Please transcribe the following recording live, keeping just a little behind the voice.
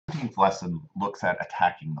13th lesson looks at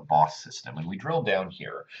attacking the boss system. And we drill down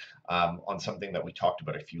here on something that we talked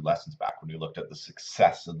about a few lessons back when we looked at the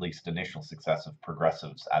success, at least initial success, of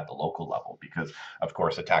progressives at the local level. Because, of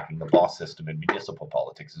course, attacking the boss system in municipal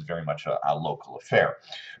politics is very much a local affair.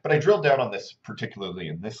 But I drilled down on this particularly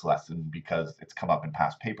in this lesson because it's come up in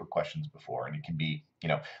past paper questions before, and it can be,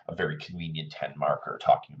 a very convenient 10 marker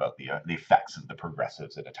talking about the effects of the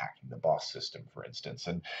progressives at attacking the boss system, for instance.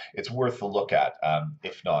 And it's worth a look at,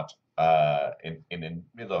 if not in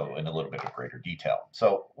a little bit of greater detail.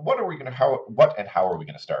 So what and how are we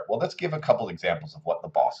going to start? Well, let's give a couple examples of what the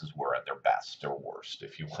bosses were at their best or worst,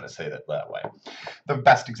 if you want to say that way. The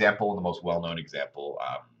best example and the most well-known example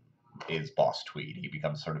is Boss Tweed. He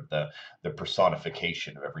becomes sort of the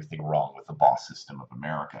personification of everything wrong with the boss system of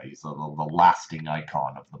America. He's the lasting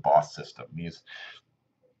icon of the boss system. He's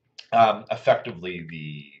effectively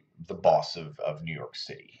the boss of New York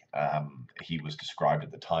City. He was described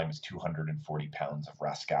at the time as 240 pounds of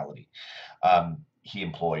rascality. He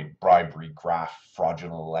employed bribery, graft,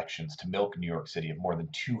 fraudulent elections to milk New York City of more than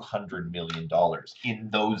 $200 million in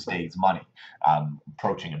those days' money,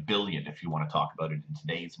 approaching $1 billion if you want to talk about it in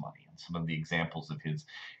today's money. And some of the examples of his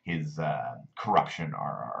corruption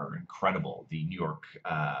are incredible. The New York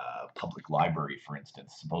Public Library, for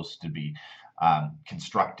instance, supposed to be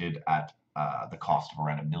constructed at the cost of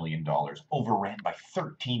around $1 million, overran by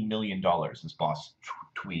 $13 million as Boss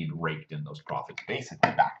Tweed raked in those profits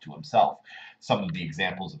basically back to himself. Some of the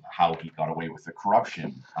examples of how he got away with the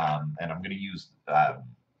corruption, and I'm going to use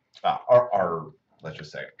let's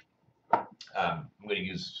just say, I'm going to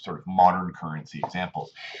use sort of modern currency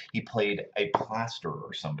examples. He paid a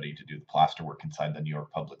plasterer, somebody, to do the plaster work inside the New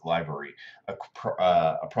York Public Library,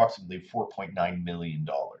 approximately $4.9 million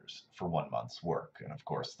for 1 month's work. And of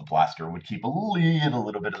course, the plasterer would keep a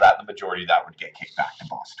little bit of that. The majority of that would get kicked back to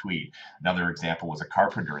Boss Tweed. Another example was a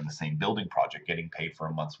carpenter in the same building project getting paid for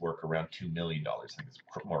a month's work around $2 million. I think it's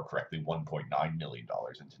more correctly $1.9 million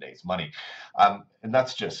in today's money. And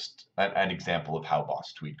that's just an example of how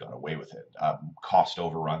Boss Tweed got away with it. Cost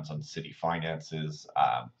overruns on city finances,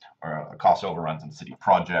 or cost overruns on city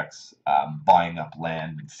projects, buying up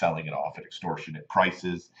land and selling it off at extortionate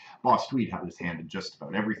prices. Boss Tweed had his hand in just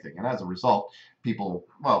about everything, and as a result, people,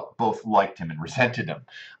 well, both liked him and resented him.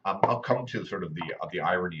 I'll come to sort of the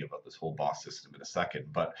irony about this whole boss system in a second,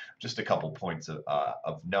 but just a couple points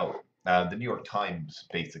of note. The New York Times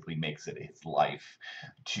basically makes it his life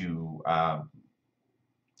to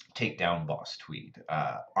take down Boss Tweed.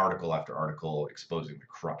 Article after article exposing the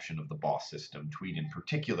corruption of the boss system. Tweed in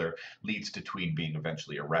particular leads to Tweed being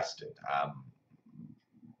eventually arrested.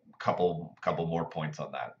 Couple more points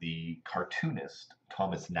on that. The cartoonist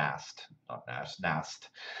Thomas Nast, not Nash, Nast,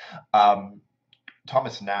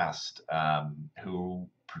 Thomas Nast, who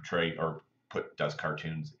does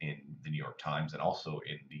cartoons in the New York Times and also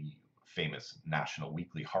in the famous national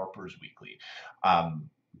weekly Harper's Weekly,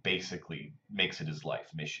 basically makes it his life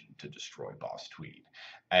mission to destroy Boss Tweed.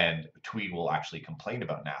 And Tweed will actually complain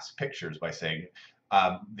about Nast's pictures by saying,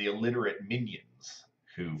 the illiterate minions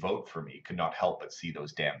who vote for me could not help but see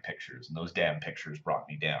those damn pictures, and those damn pictures brought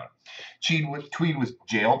me down. Tweed was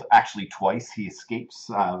jailed actually twice. He escapes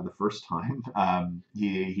the first time.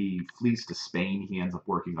 He flees to Spain. He ends up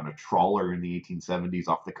working on a trawler in the 1870s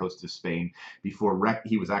off the coast of Spain before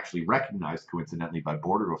he was actually recognized, coincidentally, by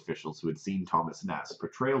border officials who had seen Thomas Nast's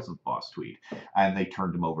portrayals of Boss Tweed, and they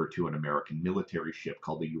turned him over to an American military ship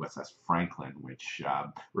called the USS Franklin, which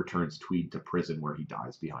returns Tweed to prison where he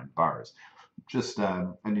dies behind bars. Just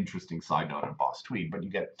an interesting side note on Boss Tweed, but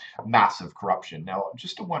you get massive corruption. Now,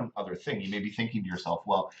 just one other thing, you may be thinking to yourself,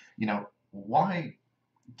 well, why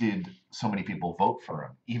did so many people vote for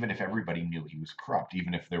him, even if everybody knew he was corrupt,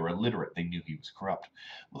 even if they were illiterate, they knew he was corrupt?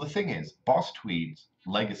 Well, the thing is, Boss Tweed's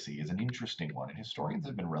legacy is an interesting one, and historians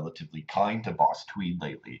have been relatively kind to Boss Tweed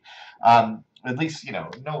lately. At least,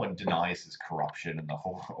 no one denies his corruption and the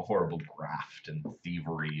horrible graft and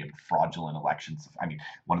thievery and fraudulent elections. I mean,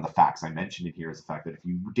 one of the facts I mentioned in here is the fact that if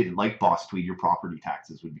you didn't like Boss Tweed, your property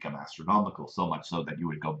taxes would become astronomical, so much so that you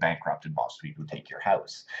would go bankrupt and Boss Tweed would take your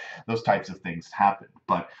house. Those types of things happen.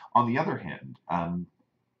 But on the other hand,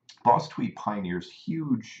 Boss Tweed pioneers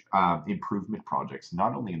huge improvement projects,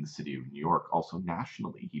 not only in the city of New York, also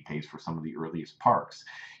nationally. He pays for some of the earliest parks.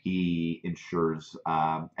 He ensures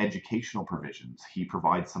educational provisions. He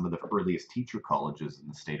provides some of the earliest teacher colleges in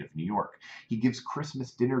the state of New York. He gives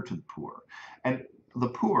Christmas dinner to the poor. And the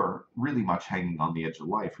poor, really much hanging on the edge of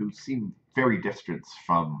life, who seem very distant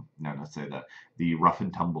from, let's say, the rough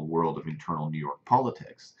and tumble world of internal New York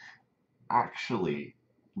politics, actually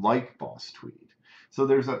like Boss Tweed. So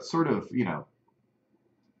there's that sort of,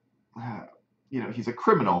 he's a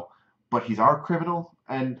criminal, but he's our criminal.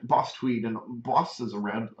 And Boss Tweed and bosses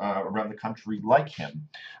around the country like him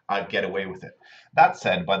get away with it. That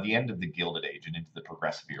said, by the end of the Gilded Age and into the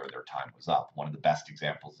Progressive era, their time was up. One of the best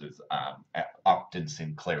examples is Upton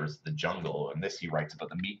Sinclair's The Jungle, and this he writes about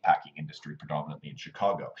the meatpacking industry predominantly in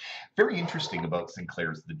Chicago. Very interesting about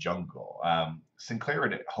Sinclair's The Jungle. Sinclair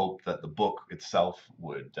had hoped that the book itself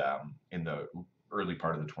would, in the early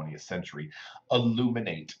part of the 20th century,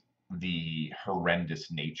 illuminate the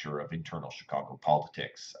horrendous nature of internal Chicago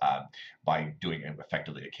politics by doing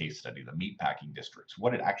effectively a case study of the meatpacking districts.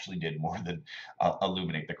 What it actually did more than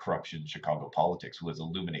illuminate the corruption in Chicago politics was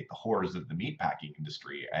illuminate the horrors of the meatpacking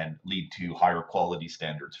industry and lead to higher quality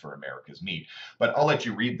standards for America's meat. But I'll let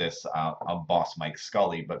you read this on boss Mike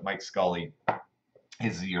Scully. But Mike Scully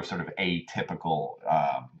is your sort of atypical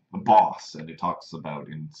boss, and it talks about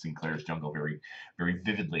in Sinclair's Jungle very, very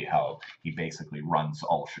vividly how he basically runs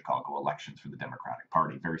all Chicago elections for the Democratic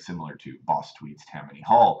Party, very similar to Boss Tweed's Tammany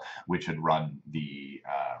Hall, which had run the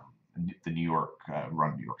New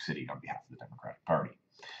York City on behalf of the Democratic Party.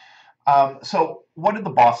 So what did the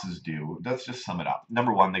bosses do? Let's just sum it up.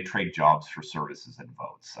 Number one, they trade jobs for services and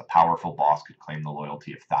votes. A powerful boss could claim the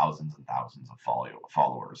loyalty of thousands and thousands of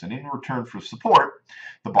followers. And in return for support,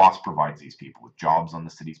 the boss provides these people with jobs on the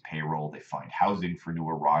city's payroll. They find housing for new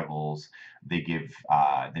arrivals. They give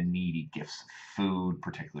the needy gifts of food,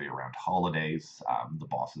 particularly around holidays. The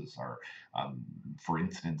bosses are, for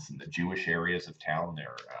instance, in the Jewish areas of town,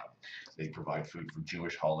 they provide food for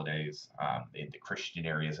Jewish holidays. In the Christian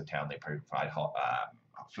areas of town, they provide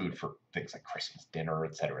food for things like Christmas dinner,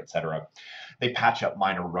 et cetera, et cetera. They patch up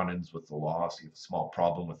minor run-ins with the law. So you have a small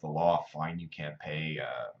problem with the law, fine you can't pay,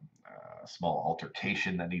 a small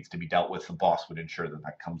altercation that needs to be dealt with. The boss would ensure that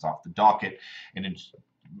that comes off the docket, and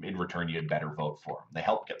in return, you had better vote for them. They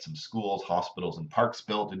helped get some schools, hospitals, and parks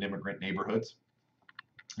built in immigrant neighborhoods.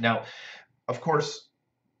 Now, of course,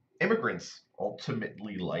 immigrants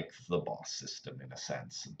ultimately like the boss system in a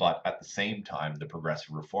sense, but at the same time, the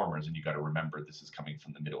progressive reformers, and you got to remember this is coming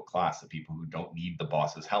from the middle class, the people who don't need the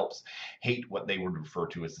boss's helps, hate what they would refer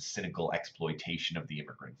to as the cynical exploitation of the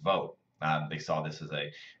immigrant vote. They saw this as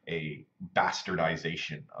a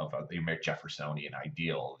bastardization of the Jeffersonian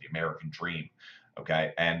ideal, the American dream.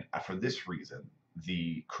 Okay, and for this reason,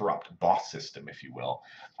 the corrupt boss system, if you will,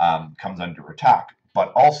 comes under attack.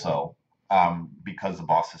 But also, because the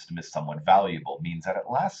boss system is somewhat valuable, means that it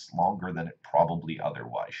lasts longer than it probably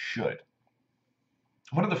otherwise should.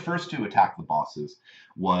 One of the first to attack the bosses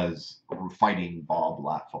was fighting Bob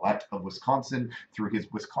La Follette of Wisconsin through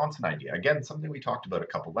his Wisconsin idea. Again, something we talked about a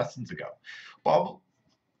couple lessons ago. Bob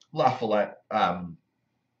La Follette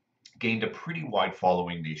gained a pretty wide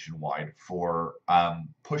following nationwide for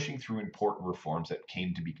pushing through important reforms that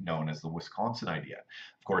came to be known as the Wisconsin idea.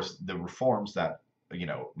 Of course, the reforms that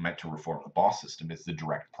meant to reform the boss system is the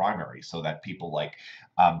direct primary, so that people like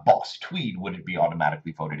Boss Tweed wouldn't be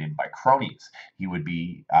automatically voted in by cronies. He would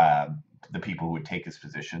be the people who would take his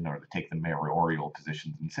position or take the mayoral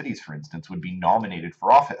positions in cities, for instance, would be nominated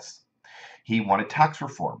for office. He wanted tax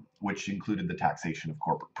reform, which included the taxation of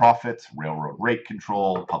corporate profits, railroad rate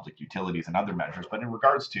control, public utilities, and other measures. But in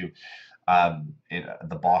regards to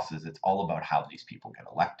the bosses, it's all about how these people get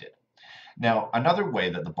elected. Now, another way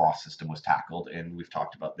that the boss system was tackled, and we've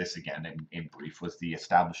talked about this again in brief, was the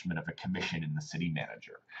establishment of a commission in the city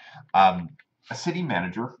manager. A city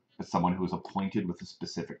manager is someone who is appointed with a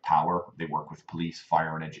specific power. They work with police,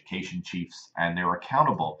 fire, and education chiefs, and they're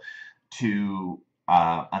accountable to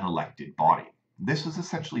an elected body. This was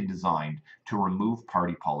essentially designed to remove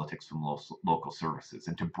party politics from local services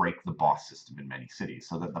and to break the boss system in many cities,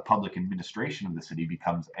 so that the public administration of the city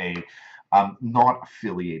becomes a not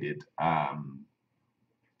affiliated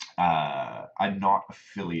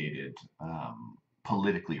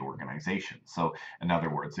politically organization. So, in other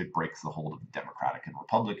words, it breaks the hold of the Democratic and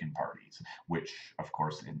Republican parties, which, of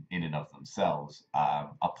course, in and of themselves,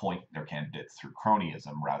 appoint their candidates through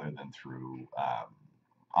cronyism rather than through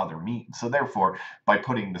other means. So therefore, by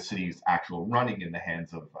putting the city's actual running in the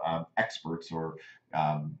hands of experts or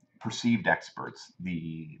perceived experts,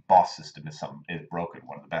 the boss system is broken.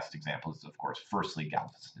 One of the best examples is, of course, firstly,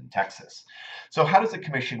 Galveston, Texas. So how does the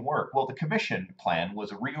commission work? Well, the commission plan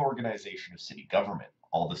was a reorganization of city government.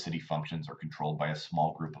 all the city functions are controlled by a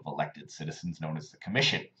small group of elected citizens known as the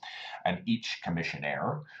Commission. And each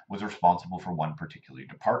commissionaire was responsible for one particular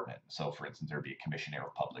department. So, for instance, there'd be a commissionaire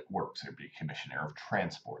of public works, there'd be a commissionaire of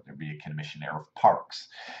transport, there'd be a commissionaire of parks.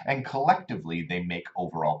 And collectively, they make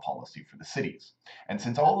overall policy for the cities. And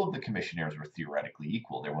since all of the commissionaires were theoretically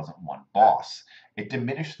equal, there wasn't one boss. It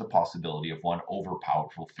diminished the possibility of one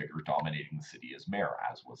overpowerful figure dominating the city as mayor,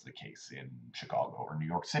 as was the case in Chicago or New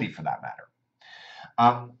York City for that matter.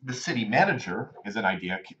 The city manager is an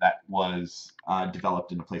idea that was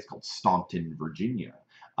developed in a place called Staunton, Virginia,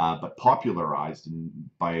 but popularized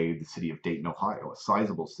by the city of Dayton, Ohio, a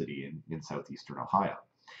sizable city in southeastern Ohio.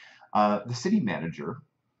 The city manager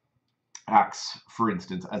acts, for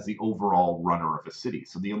instance, as the overall runner of a city.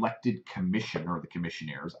 So the elected commission or the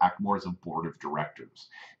commissionaires act more as a board of directors.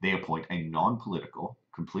 They appoint a non-political,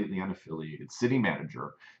 completely unaffiliated city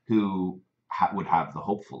manager who would have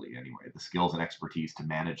hopefully anyway, the skills and expertise to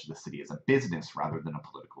manage the city as a business rather than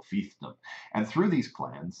a political fiefdom. And through these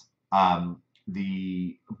plans,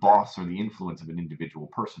 the boss or the influence of an individual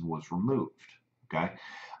person was removed. Okay,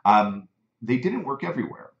 they didn't work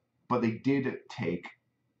everywhere, but they did take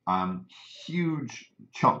huge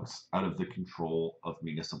chunks out of the control of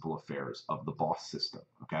municipal affairs of the boss system.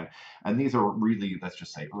 Okay, and these are really, let's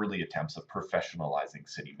just say, early attempts of professionalizing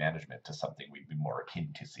city management to something we'd be more akin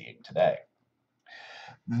to seeing today.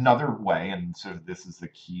 Another way, and sort of this is the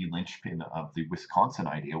key linchpin of the Wisconsin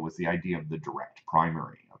idea, was the idea of the direct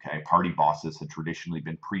primary. Okay, party bosses had traditionally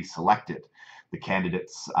been pre-selected. The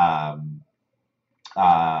candidates,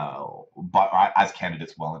 but as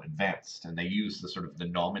candidates well in advance, and they use the sort of the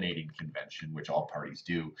nominating convention, which all parties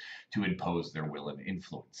do, to impose their will and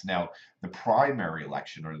influence. Now, the primary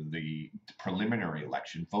election or the preliminary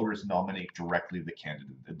election, voters nominate directly the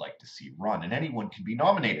candidate they'd like to see run, and anyone can be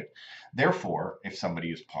nominated. Therefore, if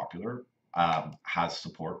somebody is popular, has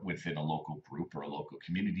support within a local group or a local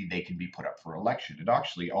community, they can be put up for election. It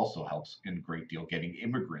actually also helps in a great deal getting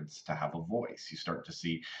immigrants to have a voice. You start to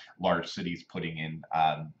see large cities putting in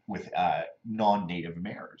with non-native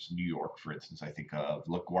mayors. New York, for instance, I think of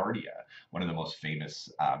LaGuardia, one of the most famous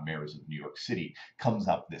mayors of New York City, comes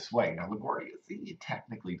up this way. Now, LaGuardia is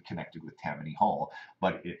technically connected with Tammany Hall,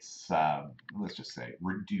 but it's, let's just say,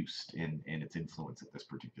 reduced in its influence at this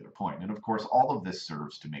particular point. And of course, all of this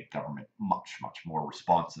serves to make government much more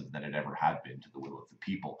responsive than it ever had been to the will of the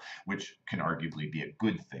people, which can arguably be a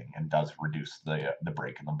good thing and does reduce the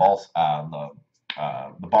break in the boss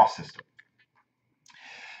system.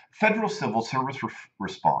 Federal civil service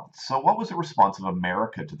response. So what was the response of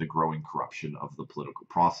America to the growing corruption of the political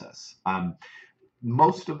process?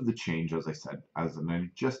 Most of the change, as I said, as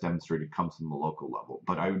I just demonstrated, comes from the local level,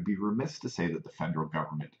 but I would be remiss to say that the federal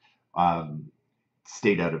government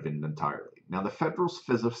stayed out of it entirely. Now, the federal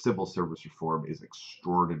civil service reform is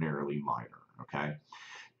extraordinarily minor, okay?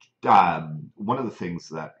 One of the things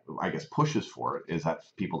that I guess pushes for it is that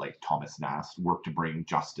people like Thomas Nast work to bring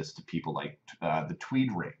justice to people like the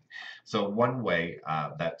Tweed Ring. So one way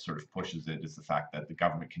that sort of pushes it is the fact that the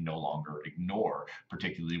government can no longer ignore,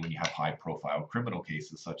 particularly when you have high-profile criminal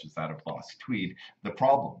cases such as that of Boss Tweed, the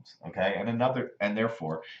problems. Okay, and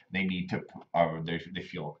therefore they need to, they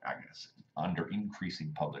feel, I guess, under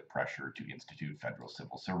increasing public pressure to institute federal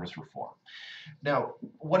civil service reform. Now,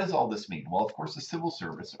 what does all this mean? Well, of course, the civil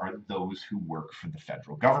service are those who work for the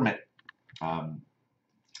federal government.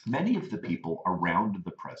 Many of the people around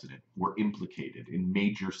the president were implicated in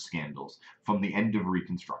major scandals from the end of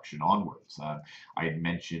Reconstruction onwards. I had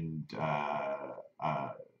mentioned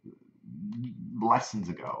lessons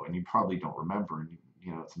ago, and you probably don't remember,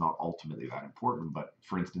 you know, it's not ultimately that important, but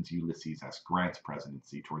for instance, Ulysses S. Grant's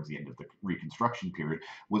presidency towards the end of the Reconstruction period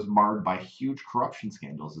was marred by huge corruption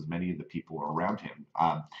scandals, as many of the people around him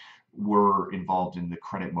were involved in the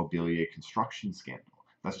Credit Mobilier construction scandal.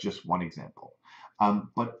 That's just one example.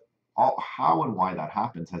 But how and why that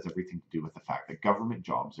happens has everything to do with the fact that government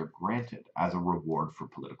jobs are granted as a reward for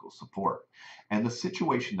political support. And the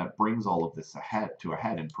situation that brings all of this to a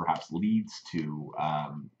head and perhaps leads to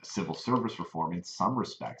civil service reform in some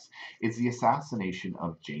respects is the assassination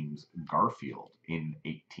of James Garfield in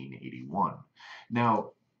 1881.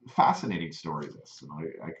 Now, fascinating story this, and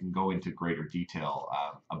I can go into greater detail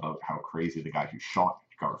about how crazy the guy who shot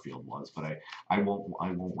Garfield was, but I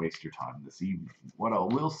won't waste your time this evening. What I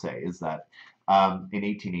will say is that in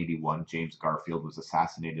 1881, James Garfield was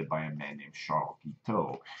assassinated by a man named Charles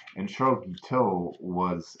Guiteau, and Charles Guiteau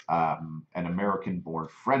was an American-born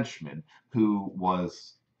Frenchman who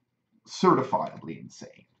was certifiably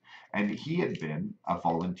insane. And he had been a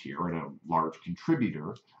volunteer and a large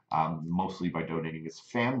contributor, mostly by donating his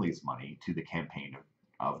family's money to the campaign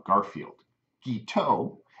of Garfield.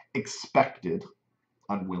 Guiteau expected,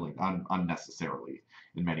 unnecessarily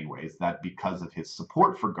in many ways, that because of his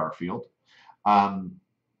support for Garfield, um,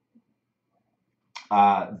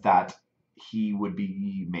 that he would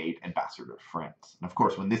be made ambassador to France. And of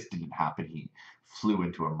course, when this didn't happen, he flew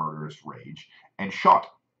into a murderous rage and shot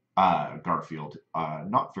Garfield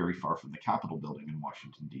not very far from the Capitol building in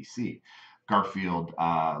Washington, D.C. Garfield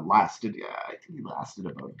lasted, I think he lasted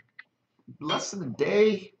about less than a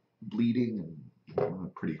day, bleeding and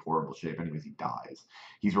in pretty horrible shape. Anyways, he dies.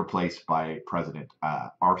 He's replaced by President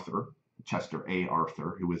Chester A.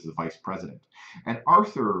 Arthur, who was the vice president. And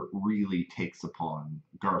Arthur really takes upon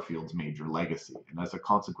Garfield's major legacy, and as a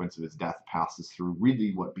consequence of his death, passes through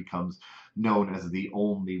really what becomes known as the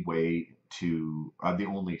only way to the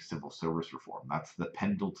only civil service reform. That's the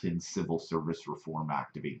Pendleton Civil Service Reform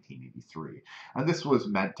Act of 1883. And this was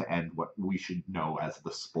meant to end what we should know as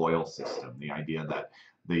the spoil system, the idea that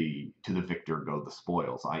to the victor go the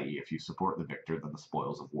spoils, i.e. if you support the victor, then the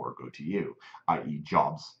spoils of war go to you, i.e.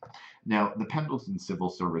 jobs. Now, the Pendleton Civil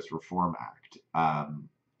Service Reform Act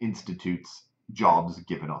institutes jobs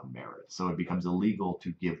given on merit. So it becomes illegal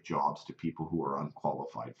to give jobs to people who are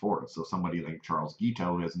unqualified for it. So somebody like Charles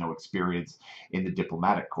Guiteau, who has no experience in the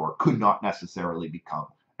diplomatic corps, could not necessarily become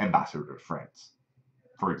ambassador to France,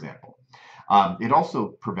 for example. It also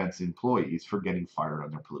prevents employees from getting fired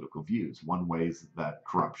on their political views. One way that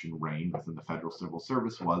corruption reigned within the federal civil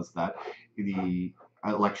service was that the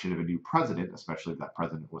election of a new president, especially if that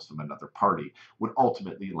president was from another party, would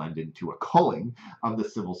ultimately lend into a culling of the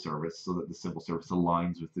civil service so that the civil service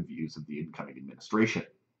aligns with the views of the incoming administration.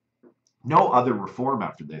 No other reform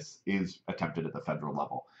after this is attempted at the federal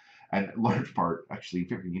level. And in large part, actually,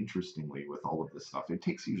 very interestingly, with all of this stuff, it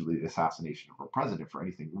takes usually the assassination of a president for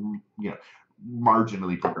anything,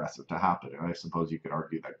 marginally progressive to happen. And I suppose you could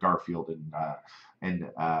argue that Garfield and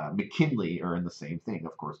McKinley are in the same thing.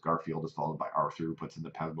 Of course, Garfield is followed by Arthur, who puts in the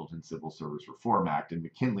Pendleton Civil Service Reform Act, and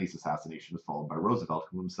McKinley's assassination is followed by Roosevelt,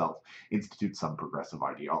 who himself institutes some progressive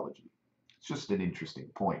ideology. It's just an interesting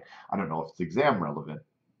point. I don't know if it's exam relevant,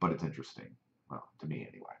 but it's interesting. Well, to me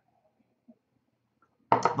anyway.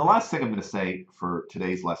 The last thing I'm going to say for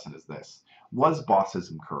today's lesson is this. Was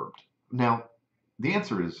bossism curbed? Now, the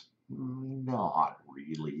answer is not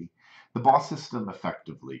really. The boss system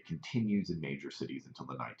effectively continues in major cities until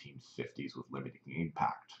the 1950s with limiting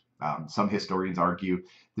impact. Some historians argue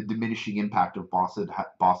the diminishing impact of bosses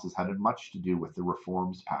had much to do with the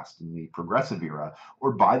reforms passed in the progressive era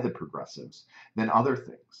or by the progressives than other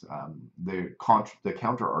things. The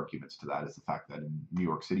counter arguments to that is the fact that in New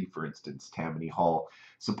York City, for instance, Tammany Hall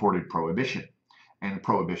supported prohibition, and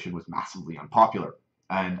prohibition was massively unpopular.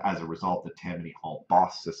 And as a result, the Tammany Hall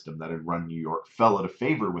boss system that had run New York fell out of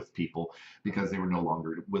favor with people because they were no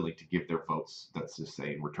longer willing to give their votes, let's just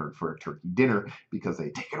say, in return for a turkey dinner because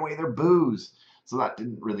they'd taken away their booze. So that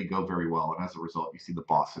didn't really go very well. And as a result, you see the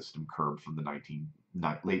boss system curbed from the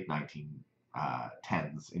late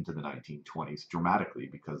 1910s into the 1920s dramatically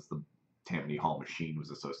because the Tammany Hall machine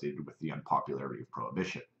was associated with the unpopularity of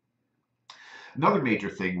prohibition. Another major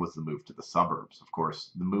thing was the move to the suburbs. Of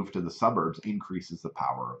course, the move to the suburbs increases the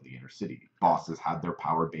power of the inner city. Bosses had their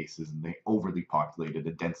power bases in the overly populated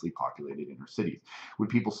and densely populated inner cities. When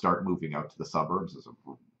people start moving out to the suburbs as a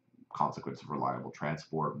consequence of reliable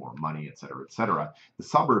transport, more money, etc., the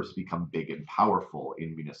suburbs become big and powerful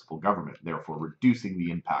in municipal government, therefore reducing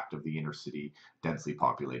the impact of the inner city densely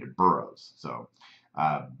populated boroughs. So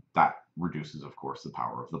that reduces, of course, the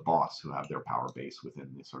power of the boss, who have their power base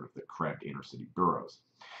within the sort of the cramped inner city boroughs.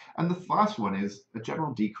 And the last one is a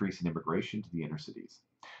general decrease in immigration to the inner cities.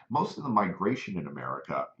 Most of the migration in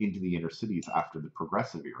America into the inner cities after the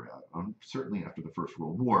progressive era, certainly after the First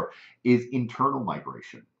World War, is internal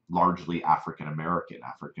migration, largely African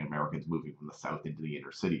Americans moving from the South into the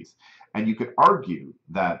inner cities. And you could argue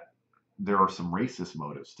that there are some racist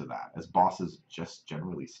motives to that, as bosses just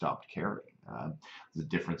generally stopped caring. There's a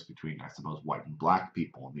difference between, I suppose, white and black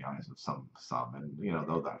people in the eyes of some, and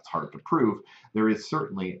though that's hard to prove, there is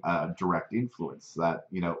certainly a direct influence that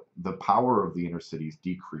the power of the inner cities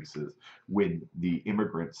decreases when the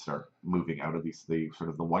immigrants start moving out of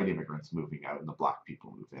the white immigrants moving out and the black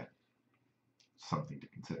people move in. Something to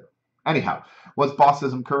consider. Anyhow, was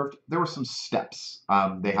bossism curved? There were some steps.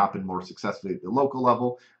 They happened more successfully at the local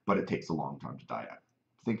level, but it takes a long time to die out.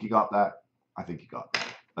 Think you got that? I think you got that.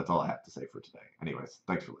 That's all I have to say for today. Anyways,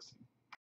 thanks for listening.